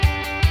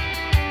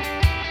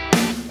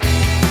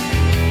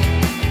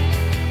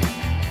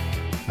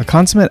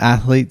consummate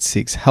athlete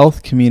seeks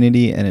health,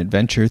 community, and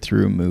adventure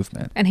through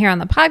movement. And here on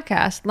the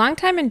podcast,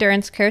 longtime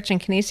endurance coach and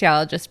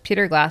kinesiologist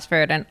Peter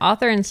Glassford and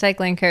author and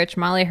cycling coach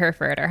Molly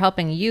Herford are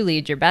helping you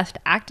lead your best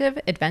active,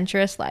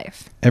 adventurous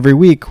life. Every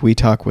week, we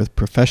talk with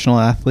professional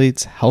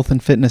athletes, health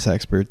and fitness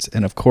experts,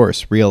 and of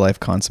course, real-life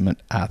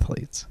consummate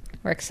athletes.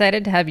 We're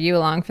excited to have you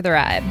along for the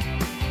ride.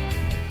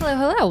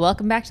 Hello.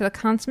 Welcome back to the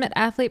Consummate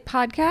Athlete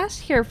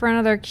Podcast, here for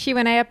another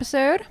Q&A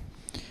episode.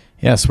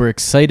 Yes, we're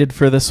excited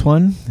for this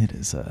one. It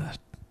is a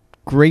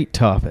great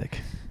topic.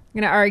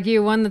 I'm going to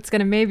argue one that's going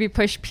to maybe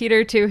push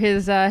Peter to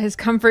his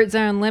comfort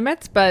zone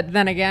limits, but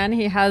then again,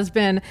 he has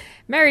been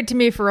married to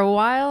me for a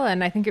while,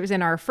 and I think it was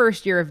in our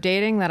first year of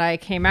dating that I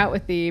came out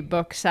with the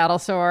book Saddle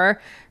Sore,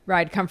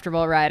 Ride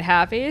Comfortable, Ride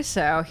Happy.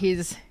 So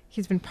he's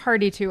been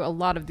party to a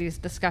lot of these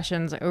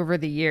discussions over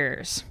the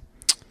years.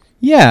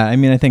 Yeah, I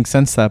mean, I think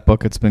since that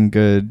book, it's been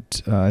good.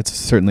 It's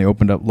certainly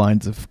opened up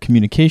lines of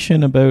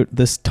communication about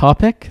this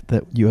topic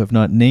that you have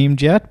not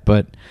named yet.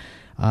 But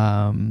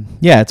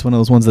it's one of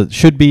those ones that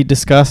should be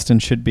discussed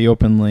and should be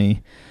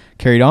openly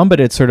carried on.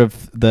 But it's sort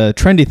of the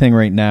trendy thing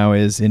right now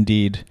is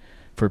indeed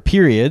for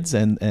periods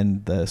and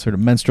the sort of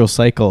menstrual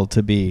cycle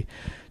to be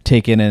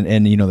taken.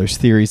 And there's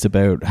theories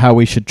about how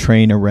we should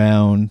train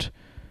around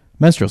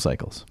menstrual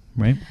cycles.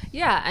 Right.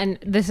 Yeah. And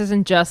this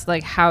isn't just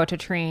like how to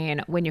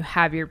train when you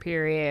have your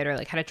period or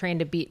like how to train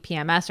to beat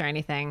PMS or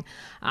anything.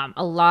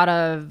 A lot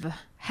of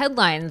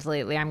headlines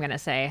lately, I'm going to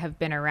say, have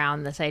been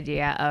around this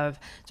idea of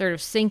sort of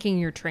syncing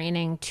your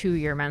training to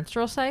your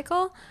menstrual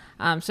cycle.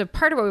 So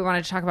part of what we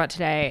wanted to talk about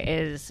today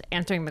is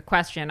answering the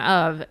question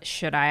of,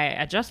 should I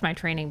adjust my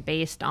training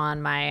based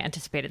on my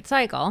anticipated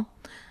cycle?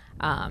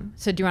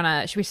 So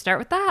should we start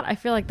with that? I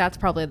feel like that's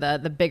probably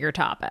the bigger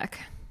topic.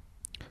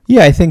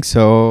 Yeah, I think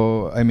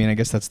so. I mean, I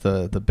guess that's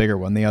the bigger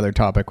one. The other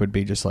topic would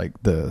be just like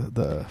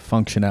the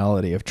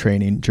functionality of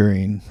training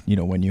during,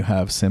 when you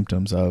have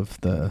symptoms of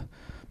the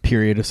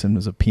period of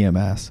symptoms of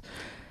PMS.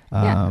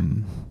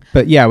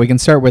 But yeah, we can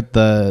start with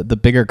the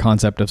bigger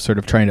concept of sort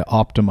of trying to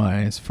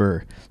optimize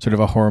for sort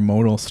of a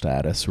hormonal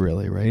status,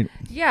 really, right?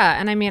 Yeah,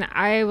 and I mean,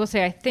 I will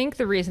say I think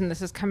the reason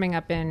this is coming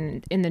up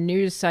in the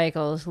news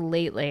cycles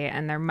lately,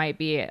 and there might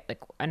be like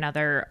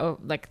another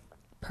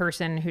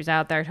person who's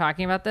out there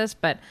talking about this,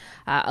 but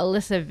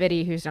Alyssa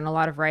Vitti, who's done a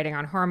lot of writing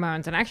on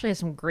hormones and actually has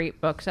some great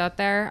books out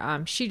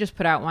there. She just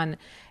put out one,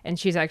 and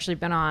she's actually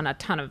been on a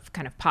ton of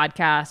kind of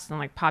podcasts and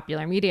like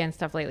popular media and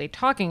stuff lately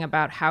talking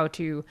about how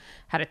to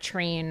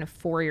train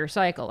for your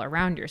cycle,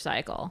 around your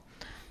cycle.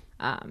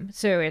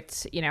 So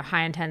it's,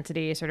 high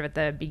intensity sort of at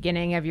the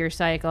beginning of your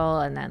cycle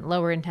and then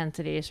lower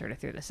intensity sort of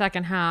through the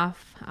second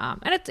half.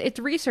 And it's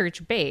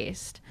research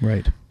based.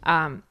 Right.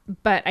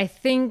 But I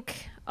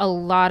think a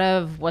lot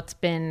of what's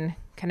been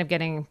kind of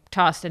getting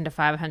tossed into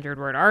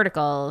 500-word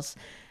articles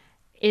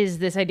is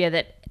this idea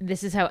that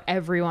this is how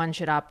everyone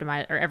should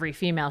optimize, or every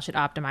female should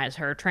optimize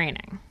her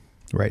training.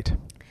 Right.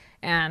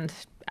 And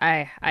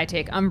I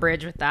take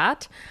umbrage with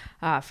that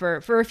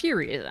for a few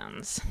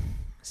reasons.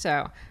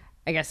 So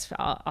I guess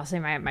I'll say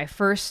my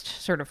first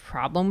sort of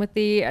problem with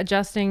the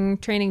adjusting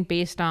training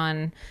based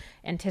on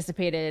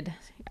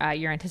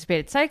your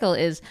anticipated cycle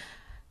is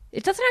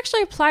it doesn't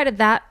actually apply to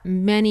that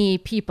many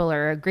people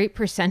or a great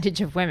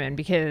percentage of women,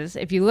 because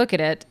if you look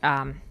at it,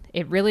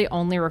 it really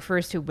only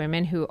refers to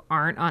women who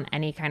aren't on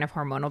any kind of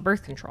hormonal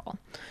birth control.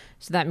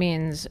 So that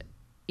means,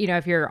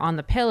 if you're on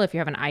the pill, if you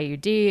have an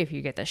IUD, if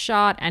you get the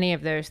shot, any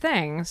of those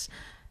things,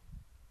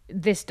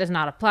 this does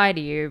not apply to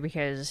you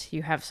because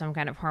you have some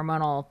kind of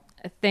hormonal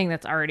thing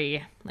that's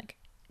already like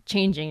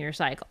changing your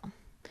cycle.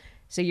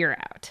 So you're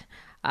out.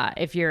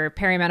 If you're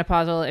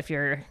perimenopausal, if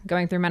you're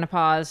going through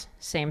menopause,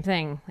 same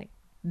thing. Like,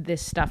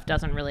 this stuff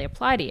doesn't really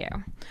apply to you.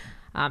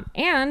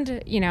 And,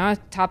 a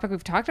topic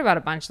we've talked about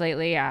a bunch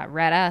lately,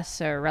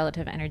 RED-S, or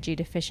relative energy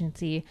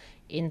deficiency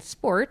in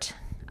sport.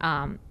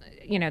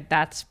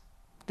 That's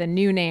the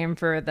new name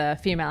for the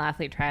female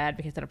athlete triad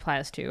because it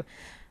applies to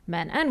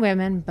men and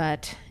women.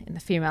 But in the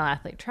female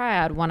athlete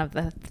triad, one of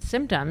the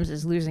symptoms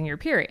is losing your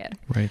period.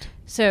 Right.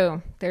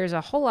 So there's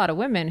a whole lot of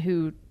women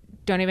who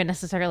don't even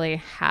necessarily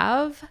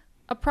have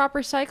a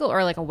proper cycle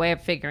or like a way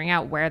of figuring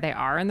out where they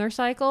are in their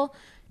cycle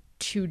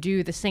to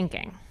do the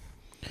syncing.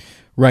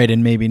 Right.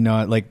 And maybe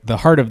not like the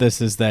heart of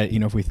this is that,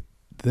 if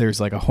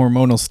there's like a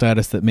hormonal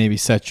status that maybe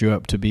sets you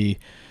up to be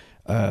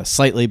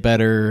slightly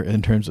better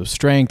in terms of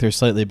strength or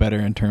slightly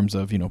better in terms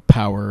of,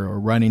 power or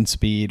running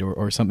speed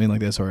or something like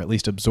this, or at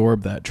least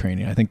absorb that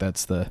training. I think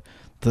that's the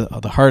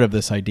heart of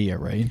this idea,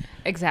 right?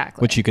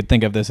 Exactly. Which you could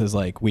think of this as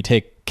like we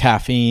take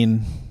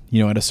caffeine,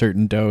 at a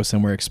certain dose,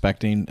 and we're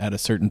expecting at a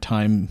certain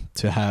time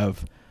to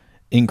have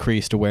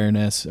increased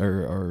awareness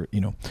or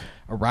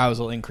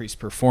arousal, increased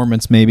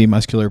performance, maybe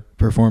muscular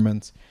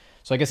performance.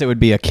 So I guess it would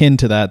be akin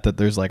to that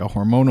there's like a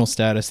hormonal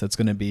status that's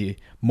going to be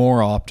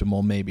more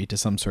optimal maybe to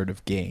some sort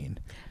of gain.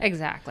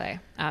 Exactly.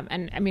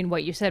 And I mean,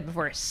 what you said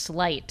before,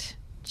 slight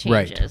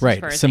changes.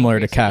 Right. Similar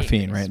to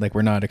caffeine, right? Like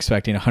we're not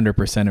expecting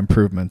 100%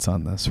 improvements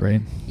on this,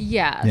 right?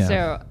 Yeah.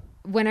 So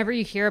whenever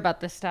you hear about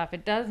this stuff,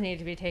 it does need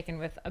to be taken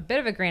with a bit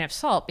of a grain of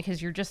salt,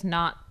 because you're just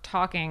not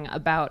talking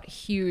about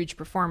huge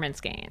performance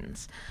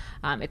gains.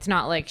 It's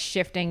not like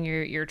shifting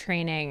your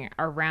training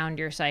around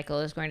your cycle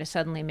is going to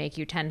suddenly make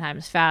you 10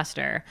 times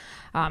faster,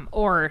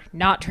 or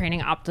not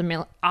training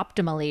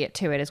optimally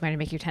to it is going to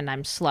make you 10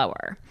 times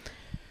slower.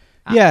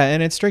 Yeah,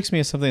 and it strikes me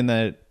as something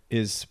that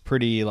is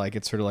pretty, like,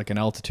 it's sort of like an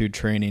altitude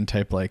training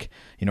type, like,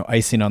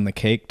 icing on the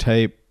cake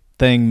type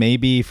thing,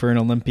 maybe for an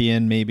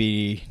Olympian.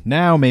 Maybe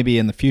now, maybe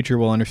in the future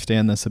we'll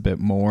understand this a bit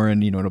more,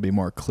 and it'll be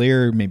more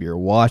clear. Maybe your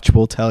watch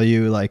will tell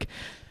you, like,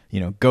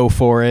 go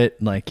for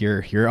it, like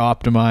you're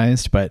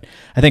optimized. But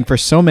I think for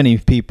so many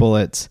people,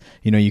 it's,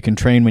 you can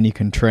train when you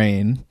can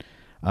train,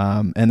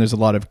 and there's a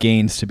lot of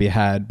gains to be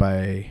had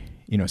by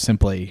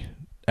simply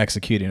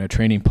executing a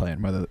training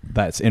plan, whether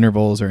that's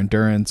intervals or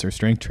endurance or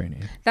strength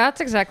training.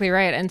 That's exactly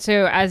right. And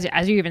so as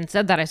you even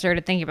said that, I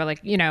started thinking about, like,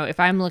 if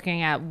I'm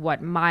looking at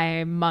what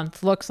my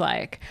month looks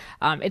like,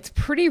 it's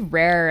pretty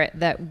rare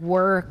that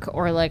work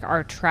or like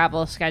our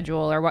travel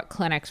schedule or what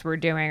clinics we're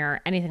doing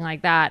or anything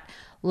like that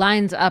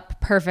lines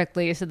up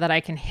perfectly so that I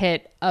can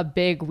hit a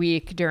big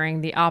week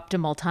during the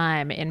optimal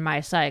time in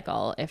my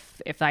cycle,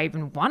 if I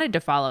even wanted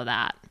to follow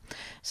that.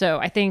 So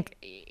I think,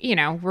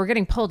 we're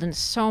getting pulled in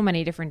so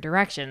many different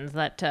directions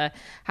that to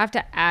have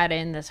to add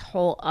in this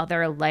whole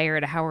other layer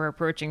to how we're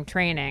approaching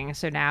training.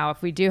 So now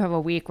if we do have a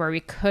week where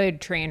we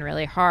could train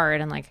really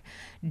hard and like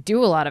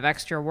do a lot of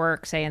extra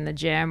work, say in the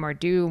gym, or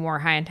do more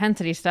high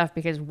intensity stuff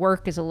because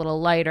work is a little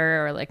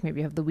lighter, or like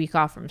maybe you have the week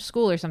off from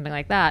school or something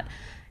like that.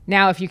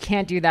 Now, if you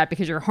can't do that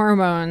because your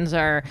hormones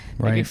are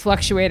maybe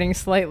fluctuating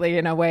slightly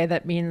in a way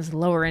that means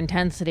lower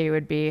intensity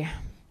would be.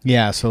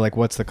 Yeah. So like,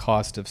 what's the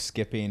cost of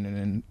skipping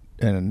an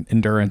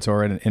endurance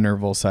or an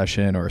interval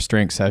session or a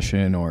strength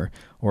session, or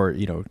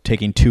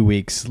taking 2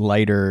 weeks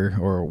lighter,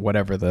 or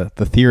whatever the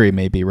theory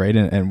may be, right?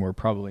 And we're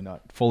probably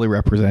not fully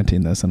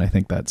representing this. And I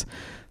think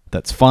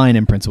that's fine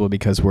in principle,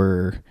 because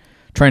we're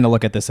trying to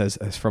look at this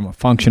as from a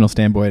functional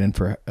standpoint, and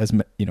for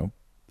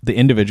the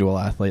individual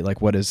athlete, like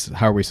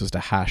how are we supposed to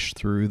hash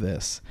through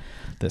this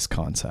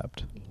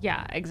concept?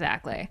 Yeah,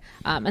 exactly.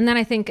 And then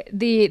I think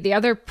the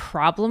other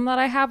problem that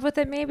I have with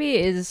it maybe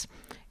is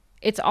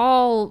it's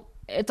all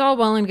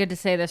well and good to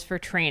say this for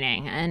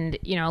training. And,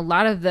 a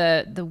lot of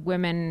the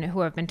women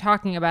who have been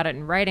talking about it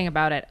and writing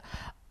about it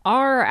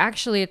are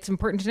actually, it's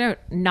important to note,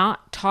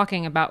 not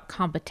talking about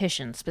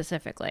competition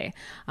specifically.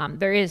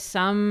 There is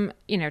some,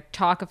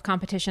 talk of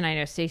competition. I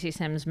know Stacy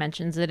Sims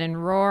mentions it in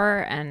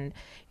Roar, and,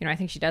 I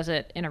think she does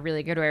it in a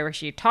really good way, where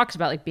she talks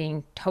about like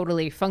being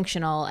totally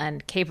functional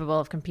and capable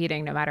of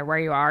competing no matter where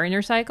you are in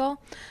your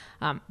cycle.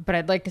 But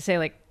I'd like to say,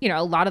 like,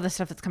 a lot of the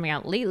stuff that's coming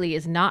out lately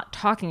is not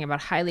talking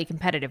about highly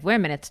competitive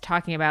women. It's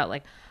talking about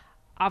like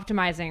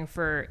optimizing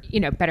for,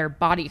 better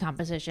body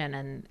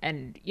composition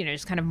and,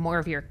 just kind of more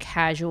of your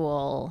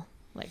casual,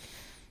 like,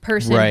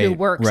 person who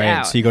works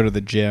out. So you go to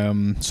the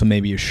gym, so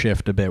maybe you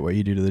shift a bit what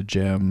you do to the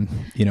gym,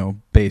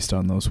 based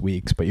on those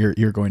weeks, but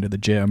you're going to the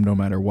gym no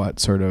matter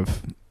what sort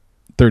of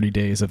 30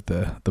 days of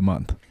the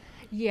month.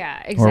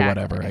 Yeah, exactly. Or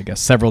whatever, I guess,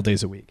 several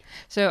days a week.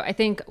 So I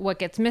think what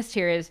gets missed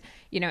here is,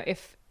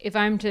 if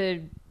I'm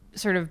to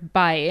sort of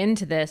buy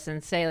into this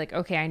and say like,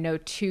 okay, I know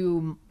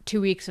 2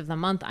 weeks of the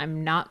month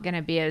I'm not going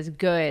to be as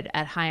good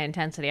at high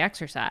intensity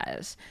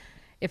exercise.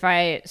 If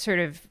I sort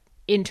of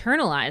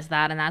internalize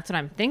that, and that's what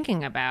I'm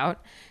thinking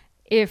about,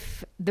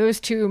 if those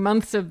 2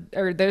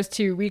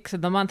 weeks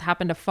of the month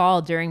happen to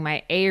fall during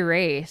my A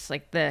race,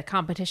 like the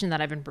competition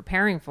that I've been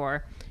preparing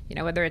for,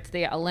 whether it's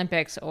the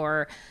Olympics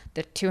or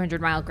the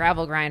 200-mile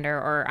gravel grinder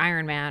or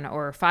Ironman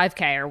or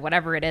 5K or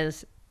whatever it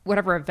is,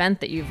 whatever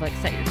event that you've like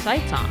set your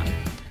sights on,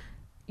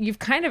 you've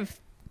kind of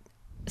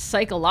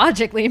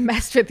psychologically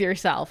messed with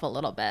yourself a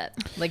little bit.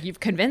 Like, you've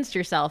convinced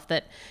yourself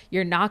that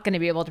you're not going to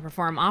be able to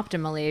perform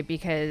optimally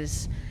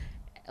because,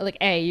 like,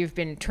 A, you've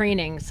been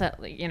training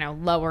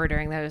lower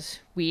during those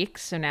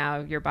weeks, so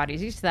now your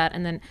body's used to that,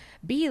 and then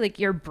B, like,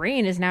 your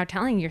brain is now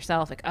telling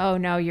yourself like, oh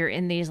no, you're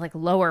in these like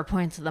lower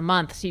points of the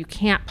month, so you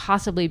can't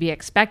possibly be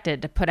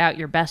expected to put out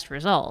your best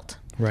result.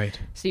 Right.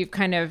 So you've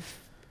kind of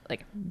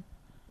like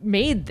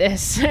made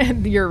this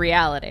your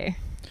reality.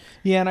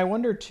 Yeah, and I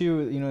wonder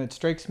too, it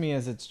strikes me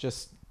as it's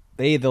just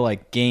the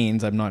like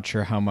gains. I'm not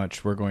sure how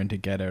much we're going to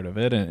get out of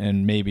it,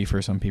 and maybe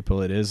for some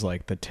people it is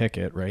like the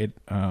ticket, right?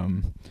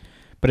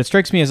 But it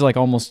strikes me as like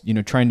almost,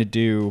 trying to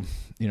do,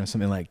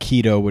 something like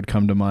keto would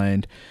come to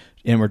mind,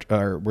 and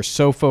we're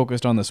so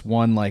focused on this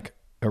one like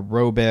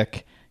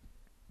aerobic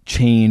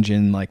change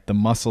in like the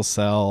muscle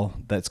cell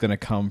that's going to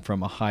come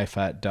from a high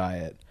fat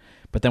diet,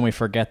 but then we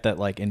forget that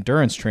like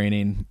endurance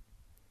training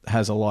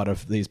has a lot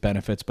of these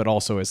benefits, but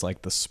also is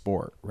like the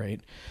sport,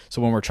 right?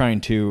 So when we're trying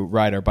to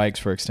ride our bikes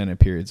for extended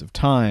periods of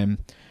time,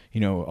 a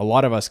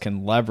lot of us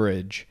can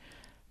leverage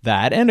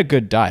that and a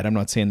good diet. I'm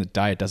not saying the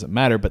diet doesn't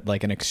matter, but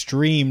like an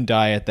extreme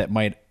diet that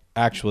might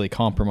actually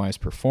compromise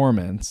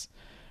performance,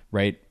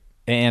 right?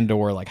 And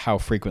or like how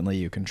frequently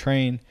you can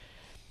train.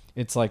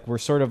 it's like we're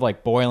sort of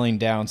like boiling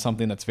down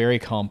something that's very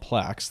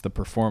complex, the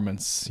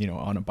performance,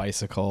 on a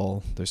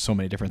bicycle. There's so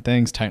many different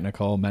things,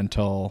 technical,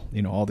 mental,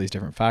 all these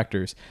different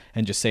factors,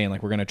 and just saying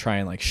like we're going to try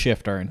and like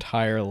shift our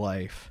entire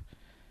life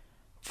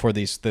for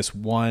this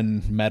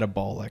one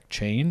metabolic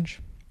change.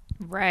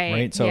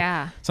 Right. So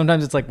yeah.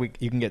 sometimes it's like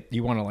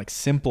you want to like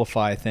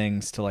simplify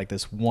things to like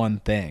this one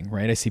thing,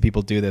 right? I see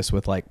people do this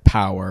with like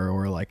power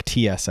or like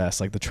TSS,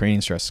 like the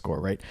training stress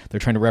score, right? They're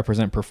trying to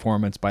represent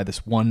performance by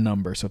this one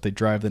number. So if they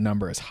drive the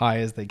number as high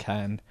as they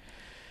can,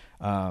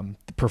 the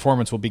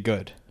performance will be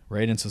good,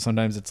 right? And so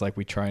sometimes it's like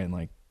we try and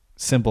like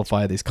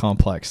simplify these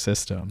complex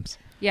systems.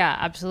 Yeah,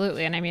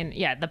 absolutely. And I mean,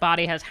 yeah, the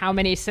body has how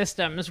many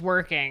systems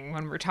working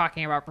when we're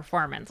talking about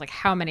performance? Like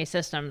how many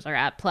systems are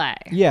at play?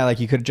 Yeah, like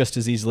you could just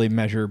as easily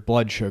measure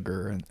blood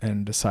sugar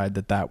and decide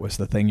that was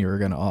the thing you were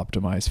going to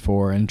optimize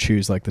for and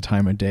choose like the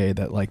time of day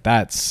that like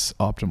that's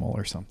optimal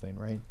or something,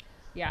 right?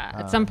 Yeah,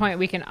 at some point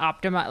we can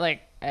optimize,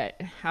 like,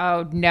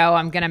 oh no,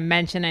 I'm going to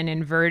mention an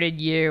inverted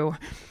U.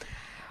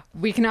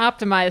 We can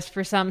optimize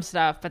for some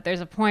stuff, but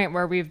there's a point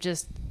where we've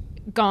just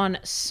gone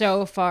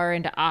so far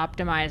into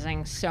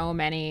optimizing so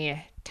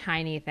many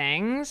tiny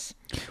things.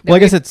 Well, I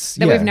guess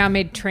we've now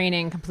made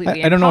training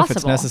completely I don't impossible. know if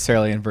it's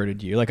necessarily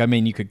inverted U. Like, I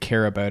mean, you could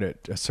care about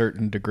it a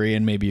certain degree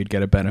and maybe you'd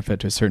get a benefit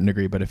to a certain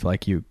degree, but if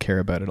like you care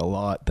about it a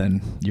lot,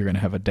 then you're going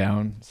to have a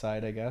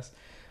downside, I guess.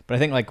 But I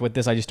think like with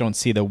this, I just don't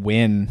see the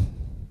win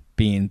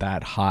being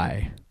that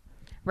high.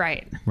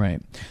 Right.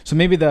 So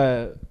maybe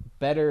the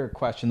better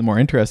question, the more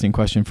interesting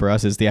question for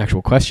us is the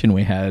actual question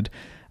we had,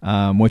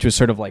 which was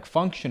sort of like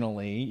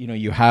functionally,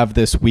 you have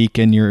this week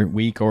in your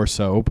week or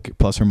so,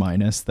 plus or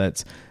minus,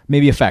 that's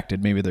maybe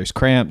affected. Maybe there's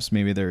cramps,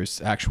 maybe there's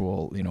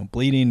actual,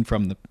 bleeding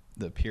from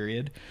the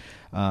period.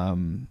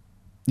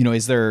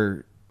 Is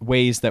there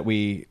ways that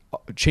we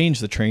change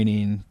the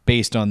training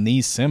based on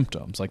these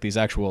symptoms, like these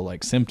actual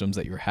like symptoms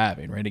that you're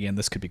having, right? Again,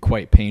 this could be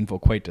quite painful,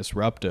 quite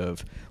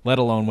disruptive, let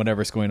alone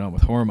whatever's going on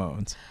with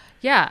hormones.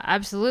 Yeah,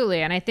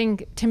 absolutely. And I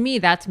think to me,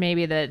 that's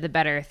maybe the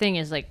better thing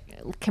is like,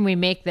 can we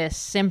make this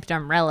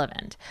symptom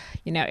relevant?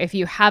 If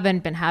you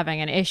haven't been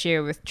having an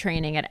issue with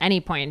training at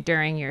any point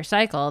during your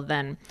cycle,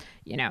 then,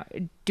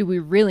 do we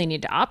really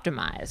need to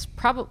optimize?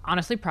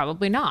 Honestly,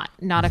 probably not.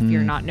 Not if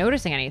you're not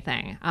noticing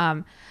anything.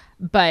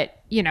 But,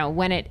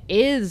 when it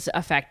is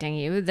affecting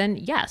you, then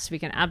yes, we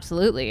can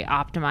absolutely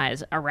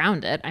optimize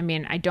around it. I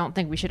mean, I don't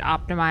think we should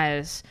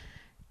optimize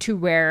to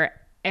where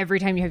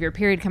every time you have your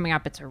period coming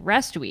up, it's a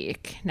rest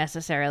week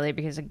necessarily,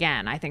 because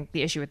again, I think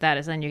the issue with that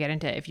is then you get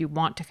into, if you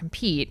want to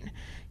compete,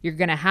 you're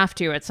going to have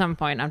to at some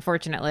point,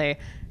 unfortunately,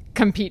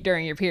 compete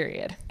during your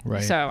period.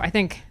 Right. So I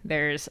think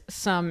there's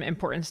some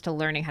importance to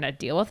learning how to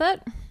deal with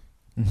it.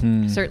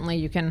 Certainly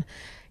you can,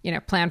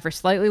 plan for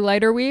slightly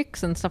lighter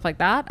weeks and stuff like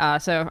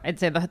that. So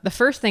I'd say the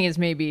first thing is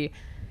maybe,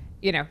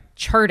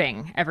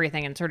 charting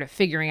everything and sort of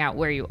figuring out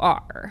where you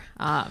are.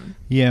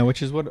 Yeah,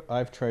 which is what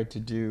I've tried to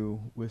do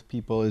with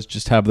people, is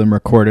just have them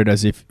recorded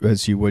as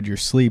you would your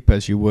sleep,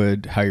 as you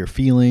would how you're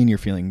feeling. You're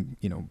feeling,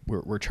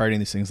 we're charting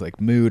these things like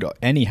mood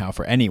anyhow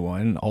for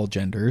anyone, all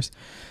genders.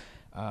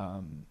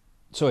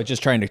 So it's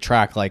just trying to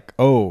track like,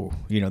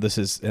 this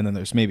is, and then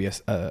there's maybe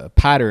a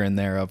pattern in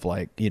there of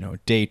like,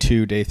 day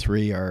 2, day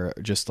 3 are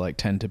just like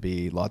tend to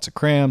be lots of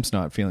cramps,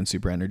 not feeling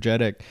super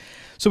energetic.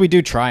 So we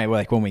do try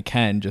like when we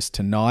can just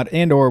to not,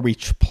 and or we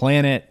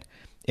plan it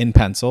in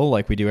pencil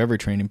like we do every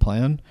training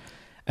plan.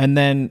 And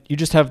then you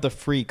just have the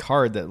free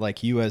card that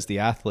like you as the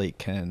athlete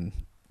can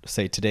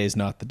say, today's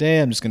not the day.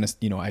 I'm just going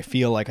to, I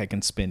feel like I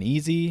can spin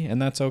easy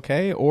and that's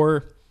okay.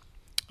 Or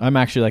I'm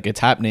actually like, it's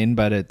happening,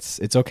 but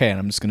it's okay. And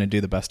I'm just going to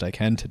do the best I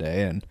can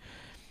today. And,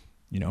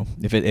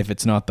 if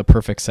it's not the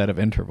perfect set of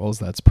intervals,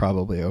 that's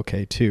probably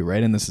okay too.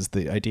 Right. And this is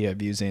the idea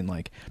of using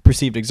like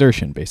perceived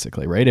exertion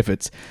basically, right? If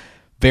it's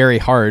very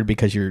hard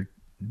because you're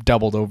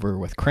doubled over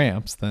with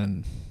cramps,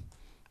 then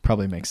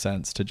probably makes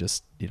sense to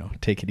just,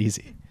 take it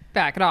easy.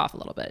 Back it off a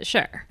little bit.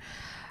 Sure.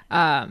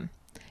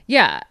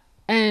 Yeah.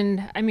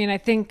 And I mean, I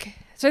think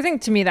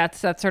to me, that's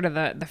sort of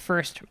the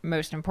first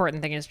most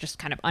important thing, is just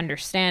kind of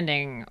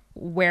understanding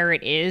where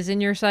it is in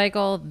your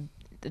cycle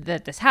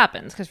that this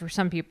happens. Because for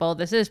some people,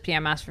 this is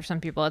PMS. For some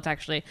people, it's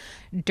actually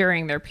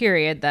during their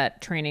period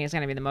that training is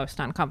going to be the most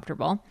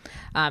uncomfortable.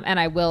 And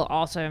I will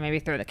also maybe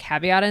throw the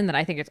caveat in that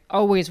I think it's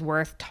always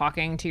worth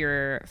talking to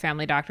your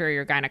family doctor or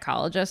your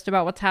gynecologist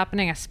about what's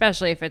happening,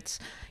 especially if it's,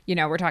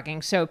 we're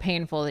talking so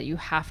painful that you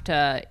have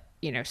to,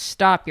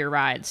 stop your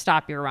ride,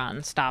 stop your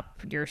run, stop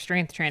your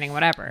strength training,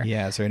 whatever.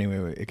 Yeah. Is there any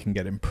way it can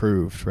get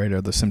improved, right?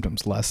 Are the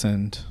symptoms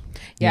lessened?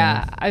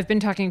 Yeah. I've been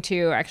talking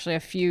to actually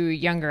a few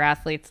younger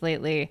athletes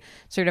lately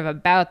sort of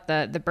about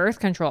the birth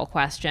control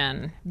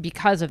question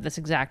because of this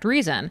exact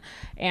reason.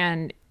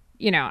 And,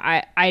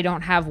 I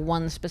don't have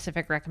one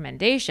specific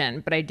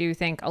recommendation, but I do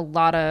think a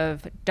lot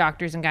of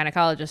doctors and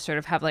gynecologists sort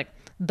of have like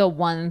the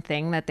one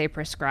thing that they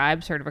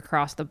prescribe sort of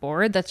across the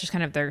board. That's just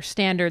kind of their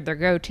standard, their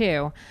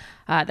go-to.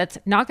 That's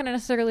not going to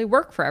necessarily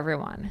work for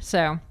everyone.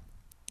 So,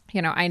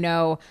 I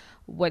know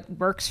what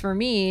works for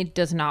me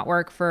does not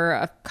work for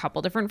a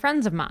couple different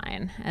friends of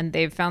mine, and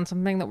they've found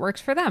something that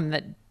works for them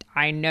that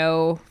I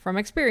know from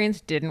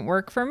experience didn't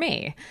work for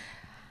me.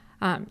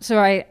 So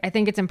I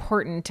think it's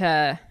important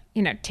to,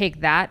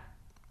 take that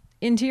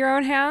into your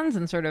own hands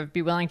and sort of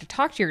be willing to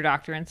talk to your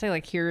doctor and say,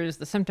 like, here's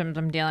the symptoms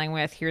I'm dealing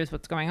with. Here's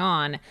what's going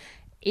on.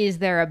 Is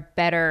there a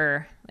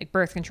better like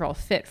birth control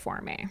fit for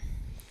me?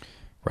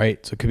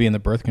 Right. So it could be in the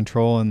birth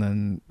control. And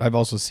then I've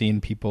also seen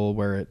people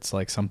where it's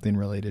like something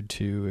related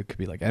to, it could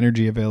be like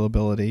energy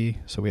availability.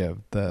 So we have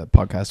the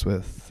podcast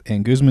with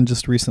Ann Guzman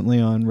just recently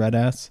on Red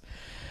S.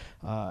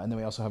 And then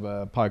we also have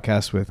a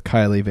podcast with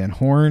Kylie Van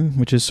Horn,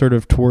 which is sort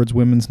of towards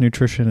women's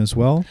nutrition as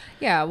well.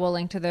 Yeah, we'll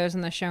link to those in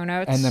the show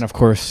notes. And then, of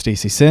course,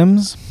 Stacey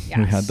Sims. Yes.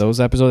 We had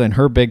those episodes. And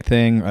her big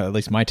thing, at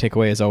least my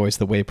takeaway, is always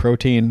the whey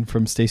protein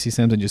from Stacey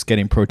Sims and just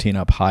getting protein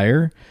up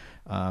higher.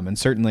 And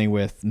certainly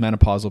with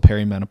menopausal,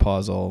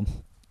 perimenopausal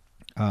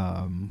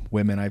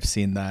women, I've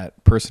seen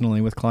that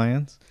personally with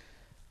clients.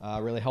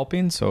 Really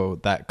helping. So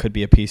that could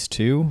be a piece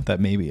too,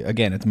 that maybe,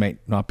 again, it might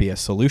not be a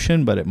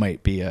solution, but it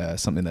might be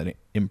something that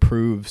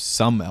improves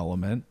some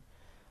element.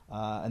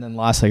 And then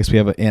last, I guess we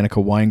have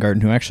Annika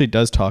Weingarten, who actually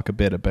does talk a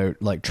bit about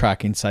like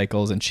tracking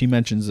cycles. And she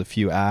mentions a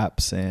few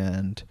apps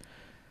and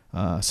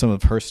some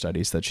of her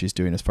studies that she's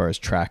doing as far as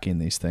tracking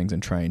these things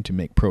and trying to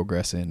make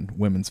progress in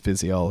women's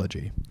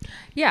physiology.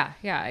 Yeah,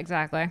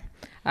 exactly.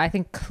 I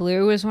think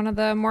Clue is one of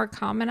the more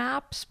common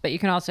apps, but you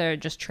can also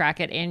just track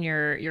it in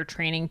your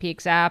Training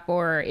Peaks app,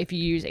 or if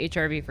you use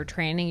HRV for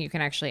training, you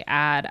can actually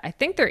add, I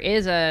think there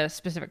is a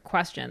specific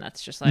question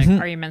that's just like,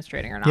 are you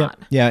menstruating or not?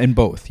 Yeah, in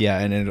both. Yeah,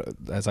 and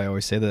as I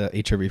always say, the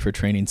HRV for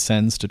training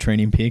sends to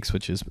Training Peaks,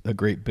 which is a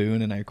great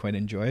boon and I quite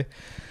enjoy.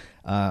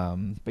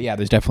 But yeah,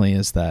 there's definitely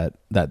is that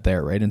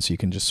there, right? And so you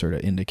can just sort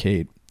of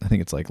indicate, I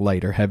think it's like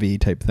light or heavy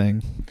type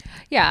thing.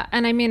 Yeah.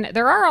 And I mean,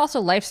 there are also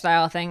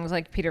lifestyle things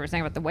like Peter was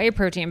saying about the whey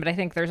protein, but I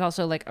think there's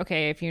also like,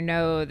 okay, if you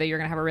know that you're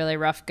going to have a really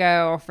rough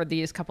go for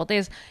these couple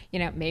days,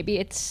 maybe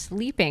it's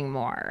sleeping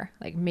more.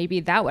 Like maybe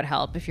that would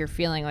help if you're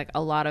feeling like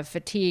a lot of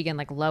fatigue and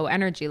like low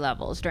energy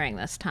levels during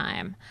this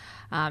time.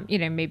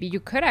 Maybe you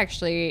could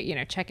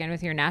actually, check in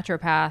with your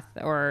naturopath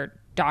or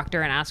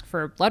doctor and ask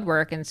for blood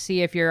work and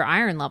see if your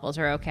iron levels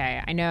are okay.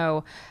 I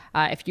know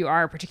if you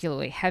are a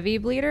particularly heavy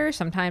bleeder,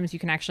 sometimes you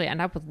can actually end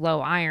up with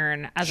low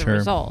iron as a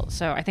result.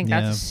 So I think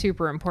that's a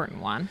super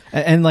important one.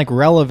 And like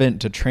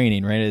relevant to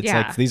training, right? It's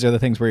like these are the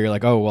things where you're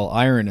like, oh, well,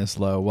 iron is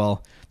low.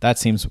 Well, that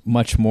seems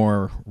much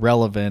more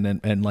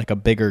relevant and like a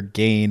bigger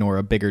gain or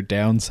a bigger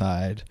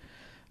downside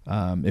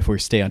if we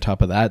stay on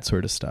top of that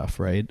sort of stuff,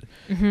 right?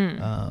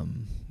 Mm-hmm.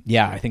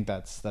 I think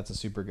that's a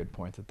super good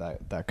point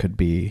that could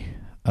be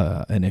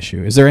an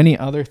issue. Is there any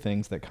other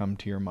things that come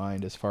to your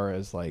mind as far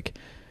as like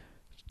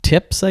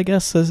tips, I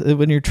guess,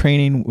 when you're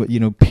training,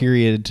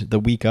 period, the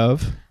week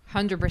of?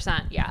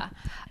 100%. Yeah.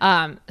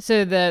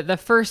 So the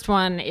first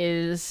one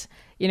is,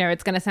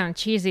 it's going to sound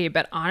cheesy,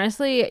 but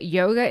honestly,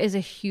 yoga is a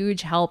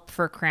huge help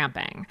for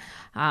cramping.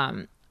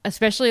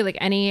 Especially like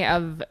any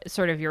of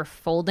sort of your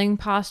folding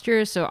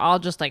postures. So I'll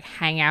just like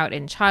hang out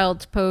in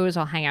child's pose.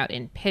 I'll hang out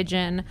in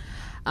pigeon.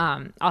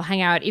 I'll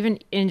hang out even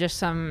in just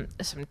some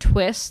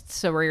twists.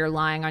 So where you're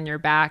lying on your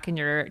back and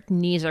your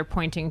knees are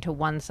pointing to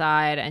one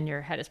side and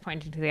your head is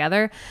pointing to the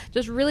other.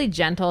 Just really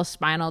gentle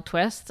spinal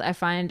twists. I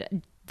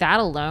find that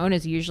alone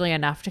is usually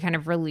enough to kind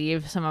of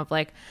relieve some of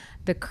like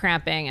the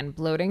cramping and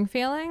bloating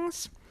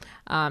feelings.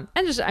 And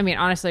just,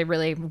 honestly,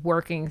 really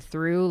working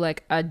through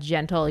like a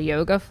gentle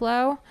yoga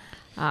flow.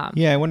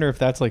 I wonder if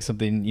that's like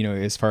something,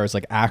 as far as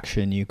like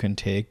action you can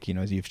take,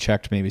 as you've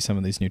checked maybe some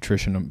of these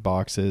nutrition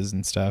boxes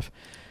and stuff.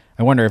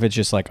 I wonder if it's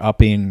just like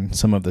upping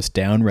some of this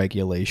down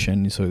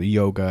regulation. So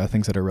yoga,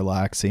 things that are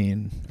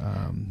relaxing,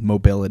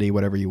 mobility,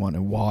 whatever you want,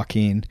 and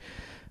walking,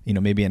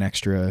 maybe an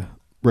extra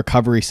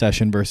recovery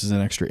session versus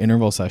an extra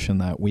interval session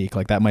that week.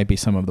 Like that might be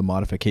some of the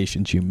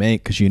modifications you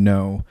make because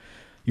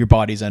your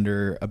body's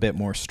under a bit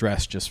more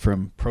stress just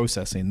from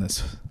processing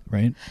this,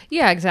 right?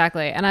 Yeah,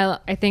 exactly. And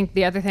I think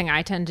the other thing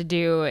I tend to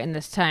do in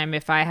this time,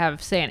 if I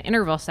have, say, an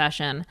interval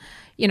session,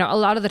 a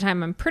lot of the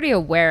time I'm pretty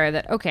aware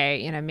that,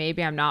 okay,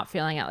 maybe I'm not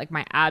feeling at like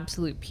my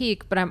absolute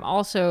peak, but I'm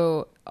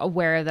also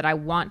aware that I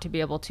want to be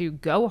able to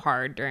go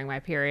hard during my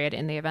period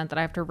in the event that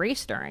I have to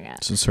race during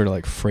it. So sort of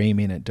like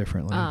framing it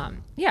differently.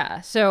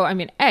 So,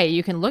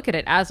 you can look at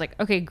it as like,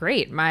 okay,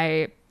 great.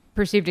 My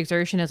perceived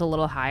exertion is a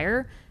little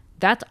higher.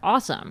 That's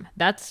awesome.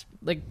 That's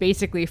like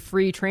basically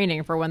free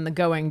training for when the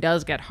going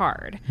does get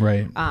hard.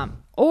 Right.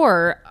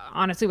 Or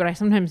honestly, what I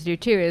sometimes do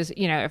too is,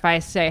 if I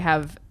say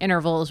have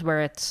intervals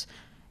where it's,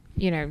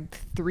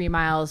 3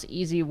 miles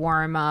easy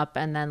warm up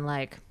and then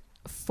like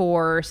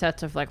 4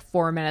 sets of like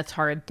 4 minutes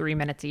hard, 3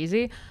 minutes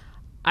easy,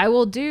 I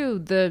will do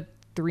the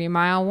 3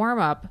 mile warm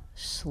up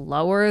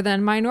slower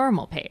than my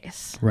normal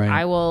pace. Right.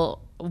 I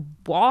will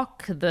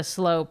walk the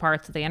slow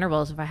parts of the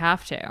intervals if I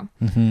have to.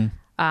 Mm-hmm.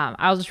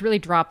 I'll just really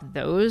drop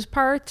those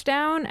parts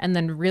down and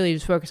then really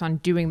just focus on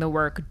doing the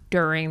work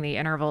during the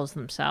intervals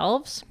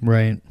themselves.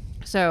 Right.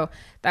 So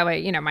that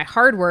way, my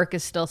hard work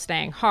is still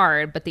staying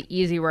hard, but the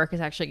easy work is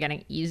actually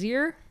getting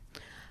easier.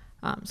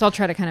 So I'll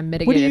try to kind of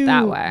mitigate it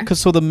that way. Because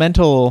so the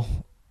mental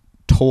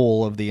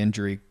toll of the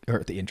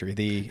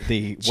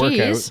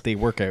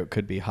workout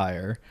could be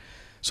higher.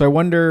 So I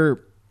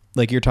wonder,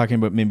 like you're talking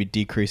about maybe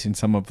decreasing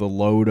some of the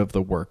load of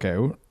the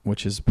workout,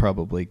 which is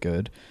probably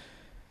good.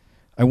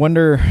 I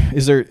wonder,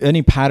 is there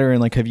any pattern,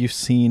 like have you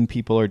seen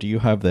people, or do you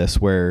have this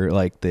where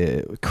like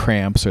the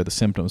cramps or the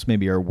symptoms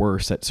maybe are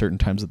worse at certain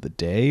times of the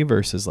day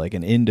versus like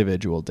an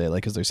individual day?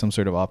 Like is there some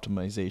sort of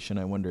optimization?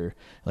 I wonder,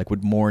 like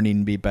would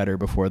morning be better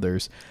before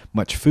there's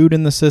much food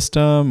in the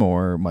system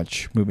or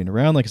much moving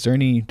around? Like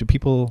do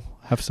people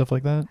have stuff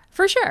like that?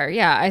 For sure.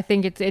 Yeah. I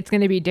think it's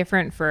going to be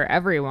different for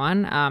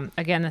everyone.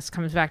 Again, this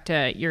comes back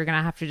to, you're going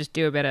to have to just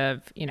do a bit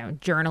of,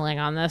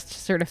 journaling on this to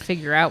sort of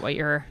figure out what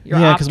your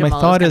yeah, because my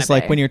thought is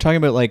like be. when you're talking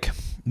about like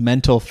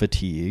mental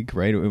fatigue,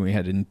 right? When we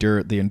had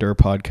the Endure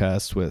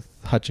podcast with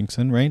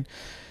Hutchinson, right?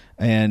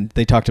 And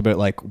they talked about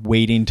like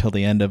waiting till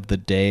the end of the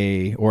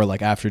day or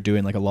like after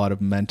doing like a lot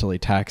of mentally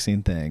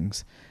taxing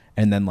things,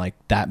 and then like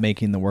that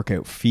making the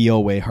workout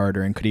feel way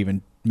harder and could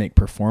even make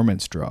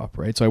performance drop,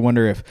 right? So I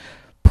wonder if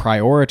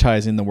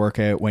prioritizing the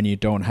workout when you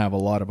don't have a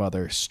lot of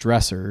other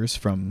stressors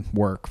from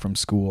work, from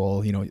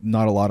school,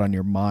 not a lot on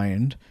your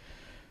mind,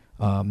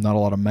 not a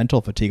lot of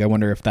mental fatigue. I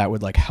wonder if that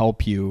would like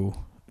help you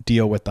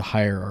deal with the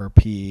higher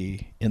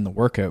RP in the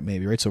workout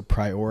maybe, right? So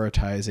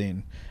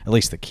prioritizing at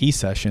least the key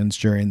sessions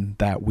during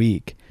that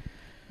week.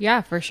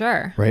 Yeah, for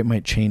sure. Right?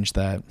 Might change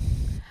that.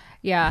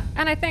 Yeah.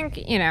 And I think,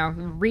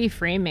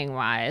 reframing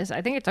wise,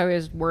 I think it's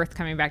always worth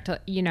coming back to,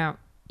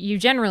 you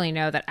generally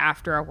know that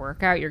after a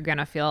workout, you're going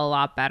to feel a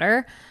lot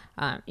better.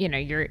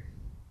 You're,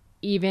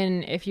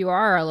 even if you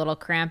are a little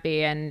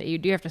crampy and you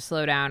do have to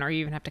slow down or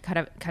you even have to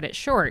cut it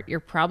short, you're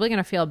probably going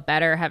to feel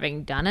better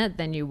having done it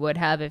than you would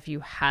have if you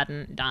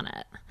hadn't done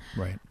it.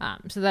 Right.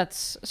 So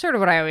that's sort of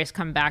what I always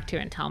come back to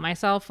and tell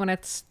myself when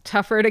it's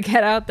tougher to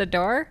get out the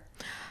door.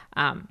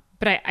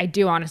 But I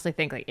do honestly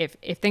think like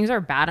if things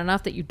are bad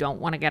enough that you don't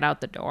want to get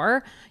out the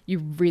door, you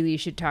really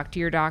should talk to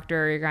your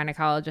doctor or your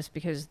gynecologist,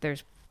 because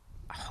there's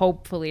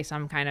hopefully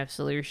some kind of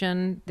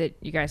solution that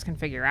you guys can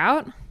figure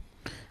out.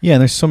 Yeah,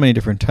 and there's so many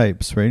different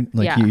types, right?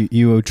 Like yeah.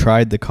 you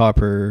tried the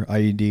copper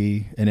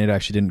IUD and it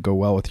actually didn't go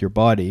well with your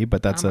body,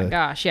 but that's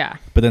gosh, yeah.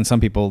 But then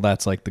some people,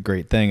 that's like the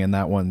great thing, and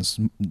that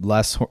one's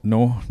less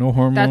no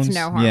hormones. That's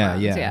no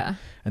hormones. Yeah.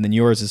 And then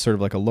yours is sort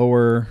of like a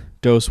lower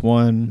dose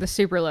one. The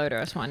super low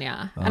dose one,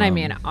 yeah. And I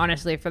mean,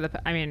 honestly,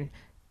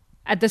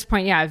 at this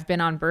point, yeah, I've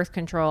been on birth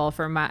control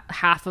for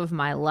half of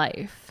my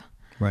life.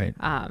 Right.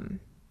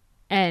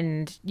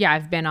 And yeah,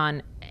 I've been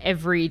on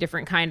every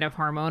different kind of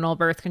hormonal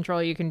birth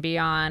control you can be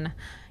on.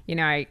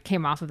 I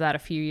came off of that a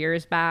few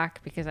years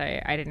back because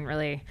I didn't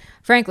really,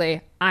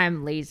 frankly,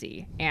 I'm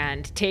lazy,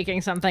 and taking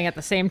something at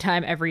the same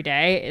time every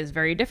day is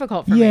very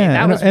difficult for me.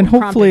 And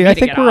hopefully I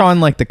think we're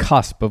on like the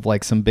cusp of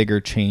like some bigger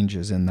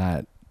changes in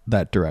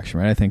that direction,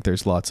 right? I think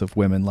there's lots of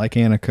women like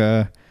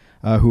Annika,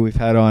 who we've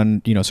had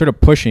on, sort of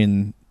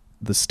pushing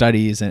the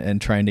studies and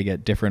trying to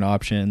get different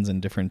options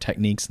and different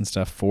techniques and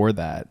stuff for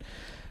that.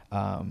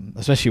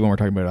 Especially when we're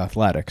talking about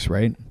athletics,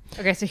 right?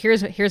 Okay, so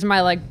here's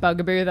my like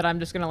bugaboo that I'm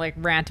just gonna like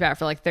rant about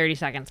for like 30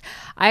 seconds.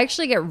 I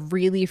actually get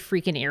really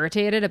freaking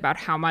irritated about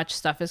how much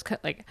stuff is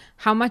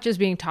how much is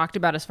being talked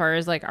about as far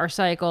as like our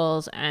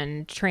cycles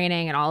and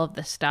training and all of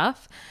this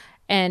stuff,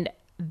 and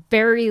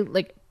very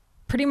like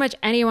pretty much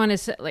anyone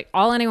is like,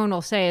 all anyone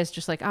will say is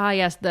just like,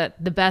 yes, the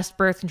best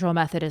birth control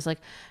method is like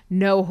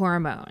no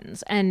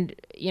hormones, and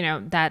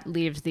that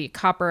leaves the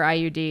copper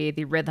IUD,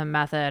 the rhythm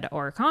method,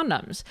 or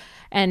condoms.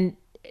 And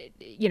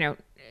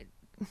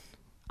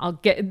I'll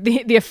get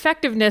the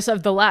effectiveness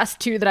of the last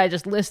two that I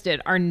just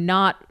listed are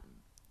not,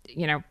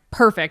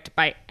 perfect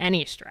by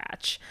any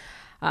stretch.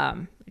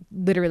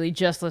 Literally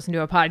just listened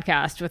to a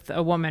podcast with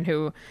a woman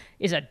who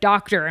is a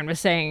doctor and was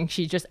saying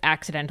she just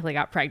accidentally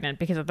got pregnant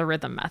because of the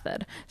rhythm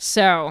method.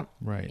 So,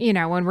 right.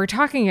 When we're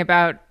talking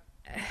about,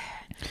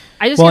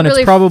 and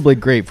it's probably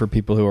great for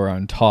people who are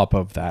on top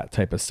of that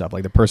type of stuff.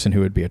 Like the person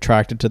who would be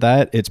attracted to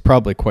that, it's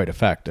probably quite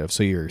effective.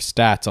 So your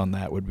stats on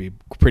that would be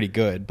pretty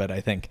good. But I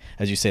think,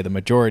 as you say, the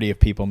majority of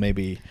people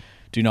maybe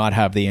do not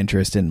have the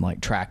interest in like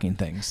tracking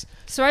things.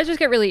 So I just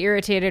get really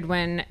irritated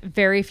when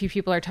very few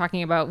people are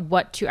talking about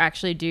what to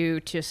actually do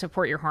to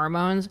support your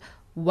hormones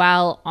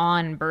while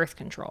on birth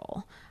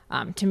control.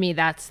 To me,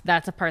 that's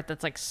a part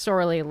that's like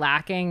sorely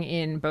lacking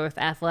in both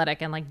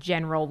athletic and like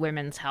general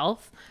women's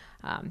health.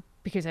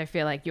 Because I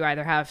feel like you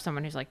either have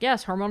someone who's like,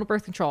 yes, hormonal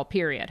birth control,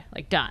 period,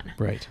 like done.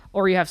 Right.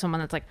 Or you have someone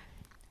that's like,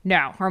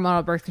 no,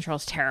 hormonal birth control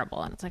is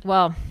terrible. And it's like,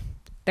 well,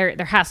 there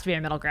has to be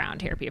a middle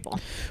ground here, people.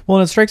 Well,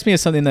 and it strikes me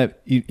as something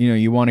that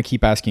you want to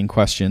keep asking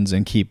questions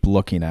and keep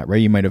looking at,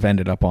 right? You might have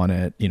ended up on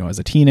it, as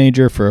a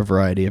teenager for a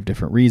variety of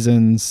different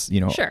reasons,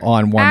 sure.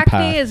 On one path.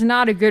 Acne is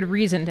not a good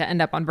reason to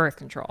end up on birth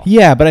control.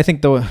 Yeah, but I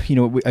think though,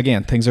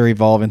 again, things are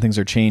evolving, things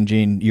are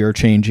changing, you're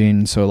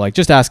changing. So like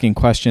just asking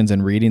questions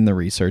and reading the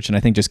research. And I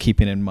think just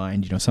keeping in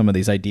mind, some of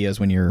these ideas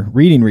when you're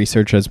reading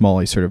research, as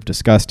Molly sort of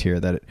discussed here,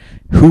 that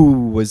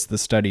who was the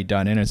study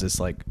done in? Is this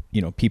like,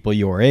 people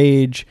your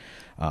age?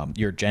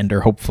 Your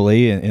gender,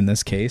 hopefully, in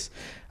this case.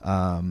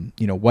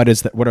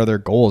 what are their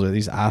goals? Are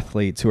these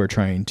athletes who are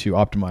trying to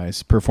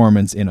optimize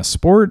performance in a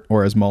sport,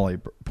 or as Molly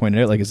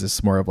pointed out, like, is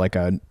this more of like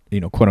a,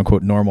 quote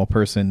unquote normal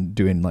person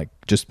doing like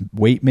just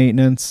weight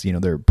maintenance?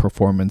 Their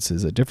performance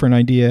is a different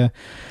idea.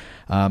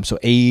 So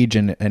age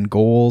and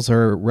goals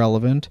are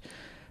relevant.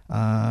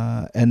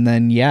 And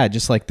then,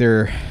 just like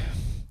their,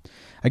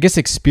 I guess,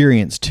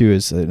 experience too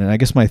and I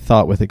guess my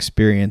thought with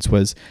experience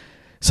was,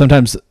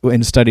 sometimes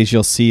in studies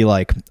you'll see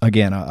like,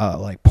 again,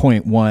 like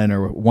 0.1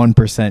 or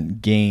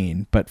 1%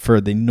 gain, but for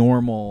the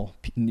normal,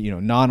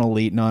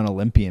 non-elite,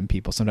 non-Olympian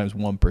people, sometimes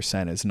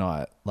 1% is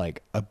not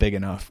like a big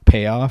enough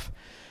payoff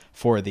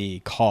for the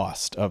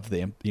cost of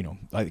the,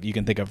 like you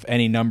can think of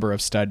any number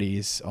of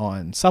studies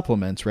on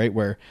supplements, right?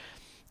 Where,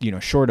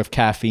 short of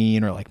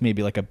caffeine or like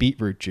maybe like a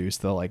beetroot juice,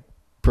 the like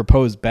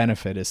proposed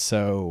benefit is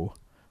so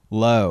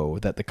low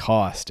that the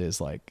cost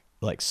is like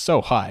so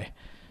high.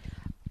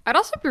 I'd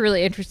also be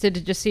really interested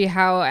to just see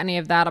how any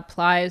of that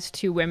applies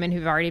to women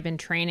who've already been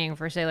training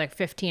for, say, like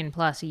 15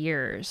 plus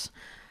years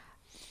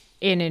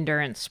in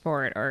endurance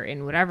sport or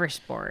in whatever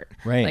sport.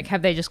 Right. Like,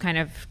 have they just kind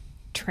of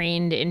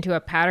trained into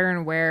a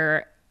pattern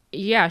where,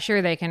 yeah,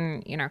 sure, they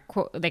can,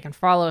 they can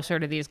follow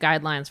sort of these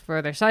guidelines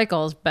for their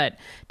cycles, but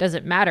does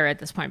it matter at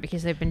this point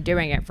because they've been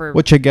doing it for...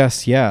 Which I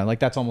guess, like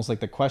that's almost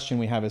like the question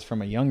we have is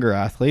from a younger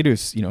athlete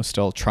who's,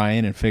 still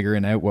trying and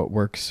figuring out what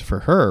works for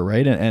her,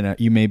 right? And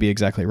you may be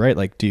exactly right.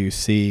 Like, do you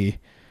see,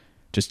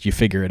 just you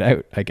figure it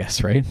out, I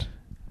guess, right?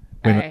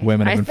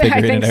 Women have been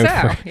figuring it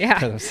out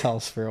for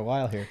themselves for a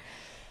while here.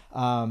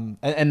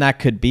 And that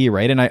could be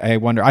right. And I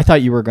wonder, I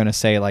thought you were going to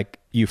say like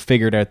you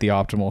figured out the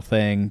optimal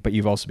thing, but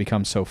you've also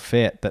become so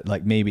fit that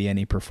like maybe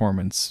any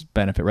performance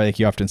benefit, right? Like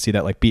you often see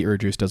that like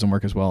beetroot juice doesn't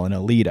work as well in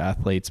elite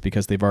athletes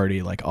because they've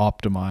already like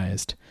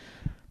optimized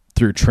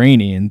through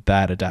training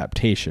that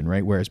adaptation,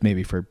 right? Whereas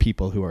maybe for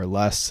people who are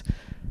less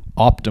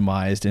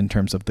optimized in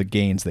terms of the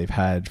gains they've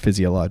had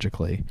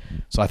physiologically.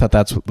 So I thought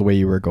that's the way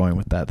you were going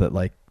with that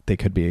like they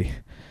could be,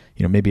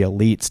 maybe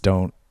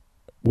elites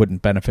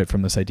wouldn't benefit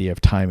from this idea of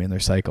timing their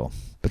cycle,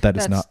 but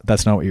that's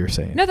not what you were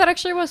saying. No, that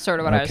actually was sort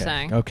of what I was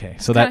saying. Okay.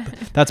 So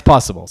that's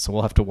possible. So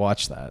we'll have to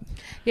watch that.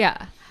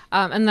 Yeah.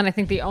 And then I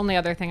think the only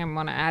other thing I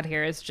want to add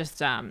here is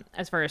just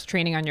as far as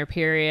training on your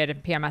period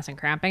and PMS and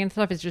cramping and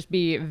stuff is just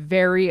be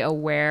very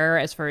aware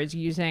as far as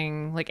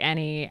using like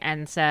any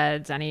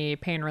NSAIDs, any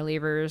pain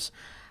relievers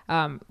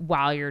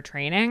while you're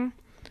training.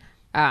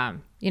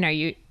 You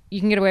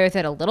can get away with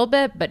it a little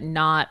bit, but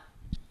not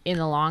in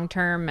the long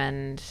term.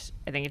 And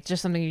I think it's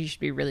just something you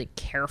should be really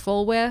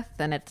careful with,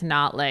 and it's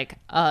not like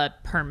a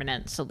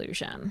permanent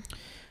solution.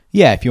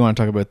 Yeah, if you want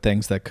to talk about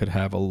things that could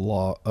have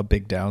a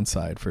big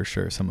downside, for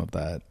sure, some of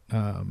that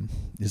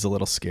is a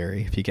little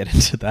scary if you get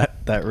into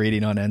that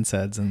reading on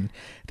NSAIDs and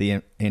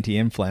the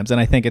anti-inflams. And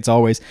I think it's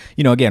always,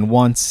 again,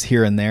 once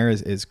here and there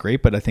is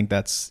great, but I think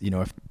that's,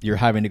 if you're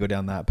having to go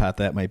down that path,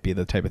 that might be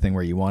the type of thing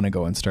where you want to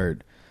go and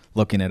start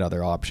looking at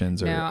other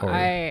options.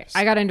 I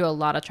got into a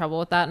lot of trouble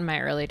with that in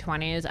my early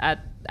 20s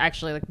at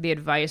actually like the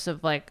advice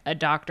of like a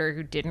doctor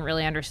who didn't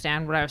really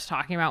understand what I was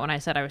talking about when I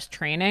said I was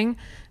training.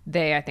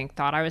 They, I think,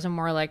 thought I was a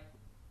more like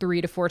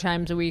 3 to 4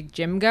 times a week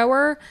gym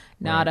goer,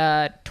 not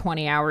a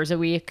 20 hours a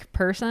week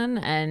person.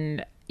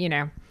 And,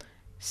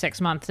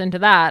 6 months into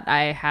that,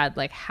 I had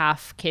like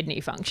half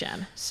kidney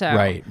function. So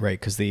right,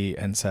 because the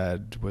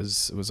NSAID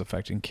was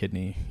affecting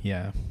kidney.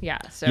 Yeah.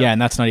 So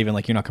and that's not even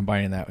like you're not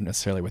combining that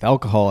necessarily with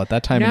alcohol at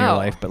that time in your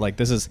life, but like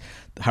this is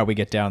how we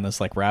get down this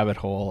like rabbit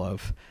hole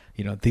of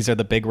these are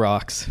the big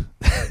rocks,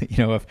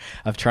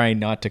 of trying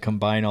not to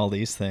combine all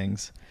these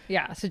things.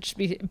 Yeah, so just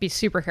be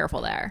super careful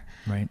there.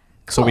 Right.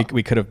 Cool. So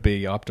we could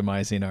be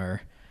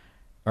optimizing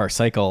our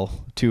cycle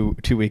 2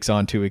 weeks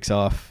on, 2 weeks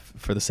off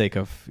for the sake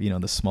of,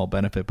 the small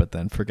benefit, but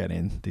then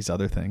forgetting these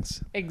other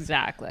things.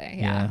 Exactly.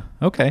 Yeah.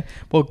 Okay.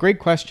 Well, great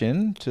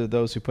question to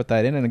those who put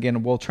that in. And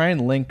again, we'll try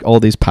and link all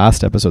these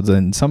past episodes,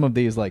 and some of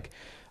these, like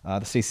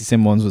the Stacy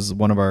Sim ones was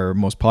one of our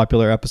most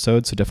popular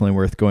episodes. So definitely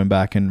worth going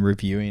back and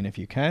reviewing if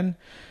you can.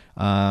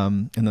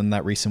 And then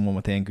that recent one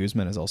with Ann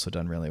Guzman has also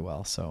done really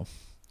well. So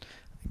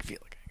I feel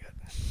like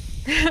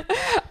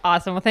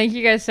Awesome. Well, thank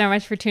you guys so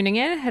much for tuning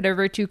in. Head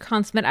over to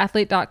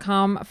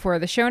consummateathlete.com for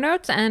the show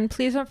notes, and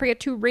please don't forget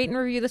to rate and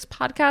review this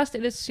podcast.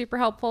 It is super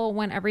helpful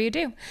whenever you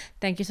do.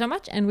 Thank you so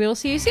much, and we will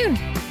see you soon.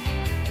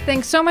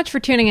 Thanks so much for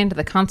tuning into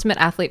the Consummate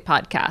Athlete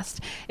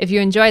podcast. If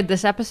you enjoyed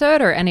this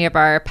episode or any of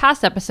our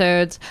past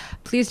episodes,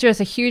 please do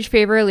us a huge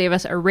favor, leave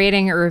us a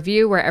rating or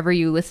review wherever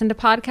you listen to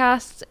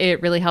podcasts.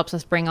 It really helps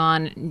us bring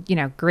on,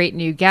 great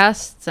new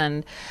guests.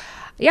 And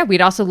yeah,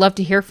 we'd also love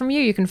to hear from you.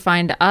 You can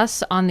find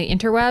us on the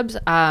interwebs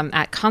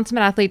at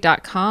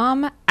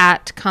consummateathlete.com,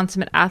 at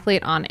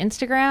consummateathlete on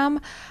Instagram.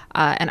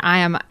 And I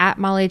am at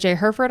Molly J.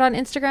 Herford on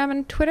Instagram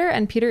and Twitter.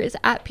 And Peter is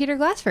at Peter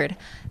Glassford.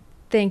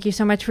 Thank you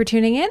so much for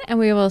tuning in, and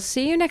we will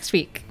see you next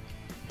week.